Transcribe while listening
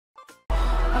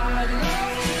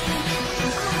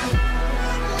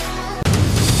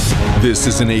This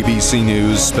is an ABC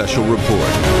News special report.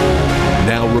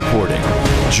 Now reporting,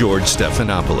 George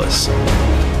Stephanopoulos.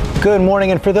 Good morning,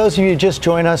 and for those of you just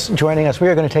joining us, we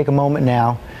are going to take a moment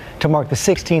now to mark the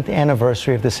 16th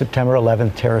anniversary of the September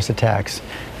 11th terrorist attacks.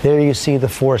 There you see the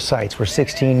four sites where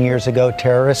 16 years ago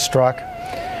terrorists struck.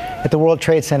 At the World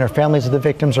Trade Center, families of the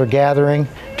victims are gathering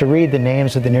to read the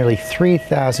names of the nearly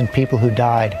 3,000 people who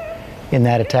died in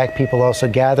that attack. People also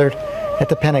gathered at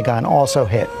the Pentagon, also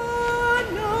hit.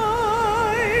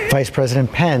 Vice President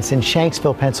Pence in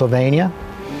Shanksville, Pennsylvania,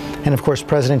 and of course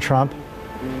President Trump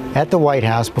at the White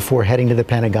House before heading to the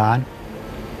Pentagon.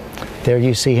 There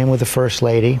you see him with the First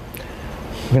Lady.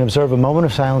 We're going to observe a moment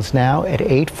of silence now at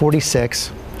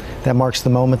 8:46. That marks the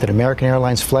moment that American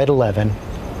Airlines Flight 11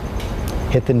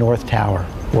 hit the North Tower,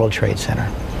 World Trade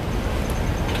Center.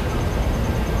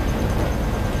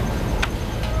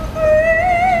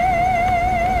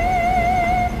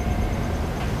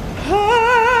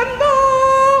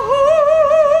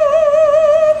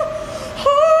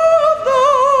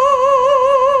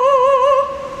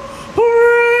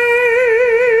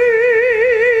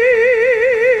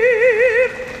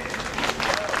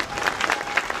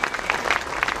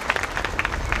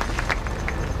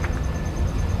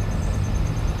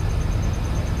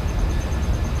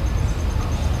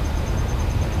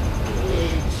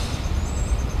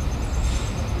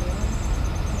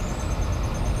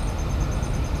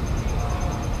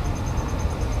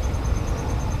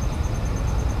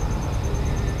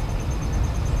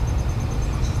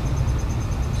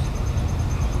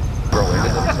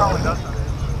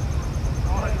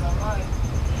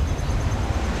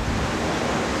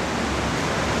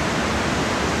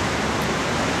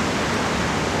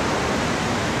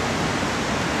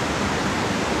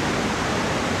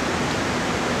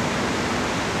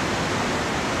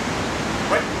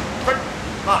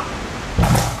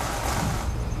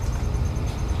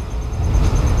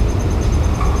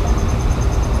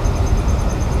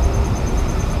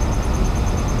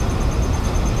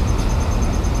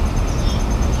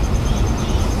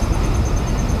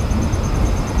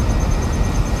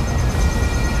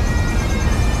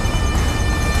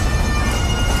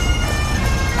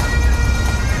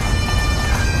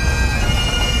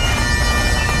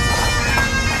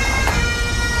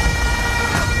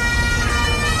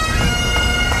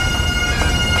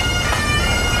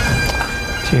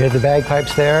 You hear the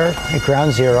bagpipes there at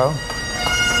Ground Zero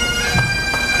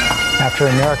after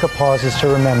America pauses to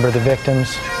remember the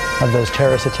victims of those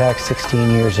terrorist attacks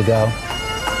 16 years ago.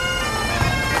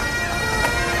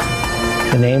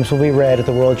 The names will be read at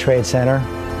the World Trade Center.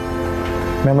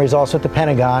 Memories also at the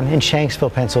Pentagon in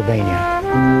Shanksville, Pennsylvania.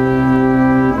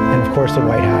 And of course the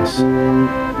White House.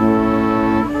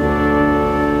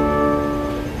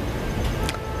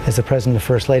 As the President and the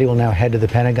First Lady will now head to the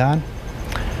Pentagon.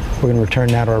 We're going to return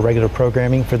now to our regular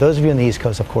programming. For those of you on the East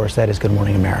Coast, of course, that is Good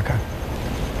Morning America.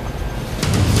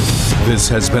 This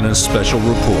has been a special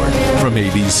report from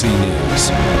ABC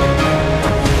News.